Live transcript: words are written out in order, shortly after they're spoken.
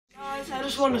I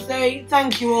just want to say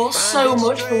thank you all so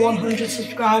much for 100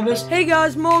 subscribers. Hey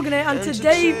guys, Morgan here, and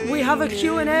today we have a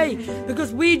Q&A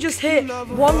because we just hit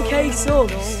 1k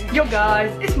subs. Yo guys,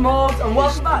 it's Morgz and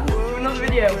welcome back to another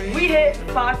video. We hit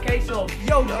 5k subs.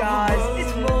 Yo guys,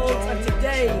 it's Morgz, and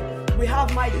today we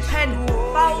have my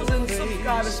 10,000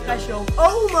 subscriber special.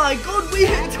 Oh my god, we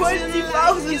hit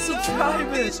 20,000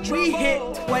 subscribers. We hit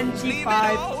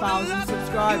 25,000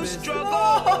 subscribers.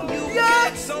 Oh,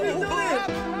 yes, we done it.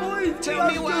 Boys,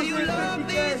 Today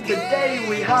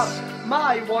we have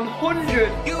my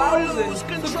 100,000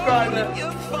 subscriber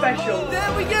special.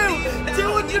 There we go,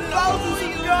 200,000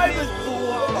 subscribers.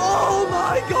 Oh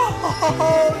my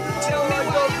god. Oh my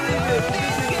god,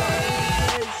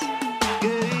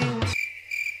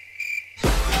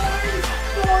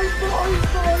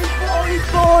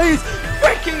 boys,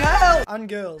 freaking hell, and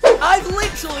girls. I've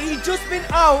literally just been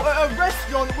out at a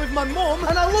restaurant with my mum,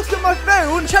 and I looked at my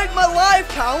phone, checked my live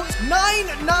count,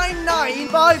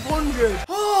 999,500.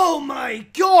 Oh my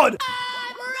god.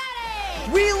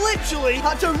 We literally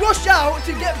had to rush out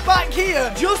to get back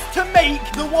here just to make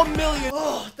the 1 million.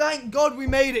 Oh, thank God we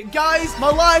made it. Guys, my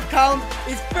live count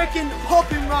is freaking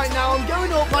popping right now. I'm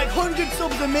going up like 100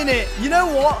 subs a minute. You know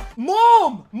what?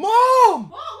 Mom!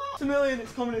 Mom! It's a million.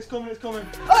 It's coming, it's coming, it's coming.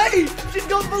 Hey! She's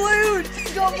got balloons!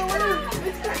 She's got balloons!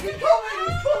 It's freaking coming!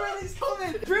 It's coming! It's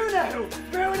coming! Bruno!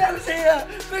 Bruno's here!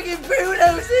 Freaking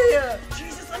Bruno's here!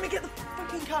 Jesus, let me get the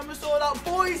freaking camera sorted out.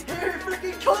 Boys, here it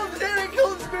freaking comes! Here it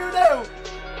comes, Bruno!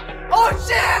 Oh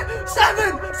shit!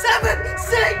 7, 6,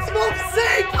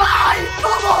 5!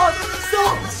 Come on!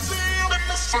 Stop!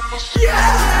 Yeah!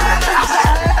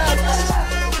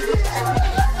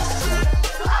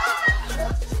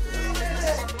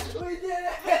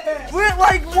 We're at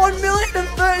like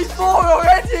 1,034,000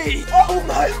 already! Oh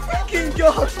my freaking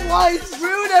gosh! Why is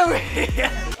Bruno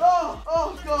here?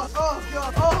 Oh god, oh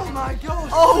god, oh my god!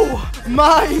 Oh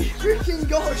my freaking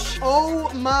gosh!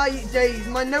 Oh my days,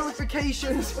 my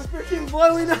notifications are freaking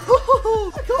blowing up!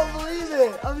 I can't believe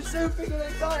it! I'm so freaking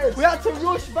excited! We had to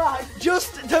rush back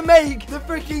just to make the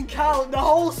freaking count. The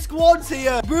whole squad's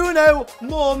here! Bruno,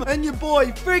 Mum, and your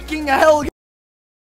boy, freaking hell!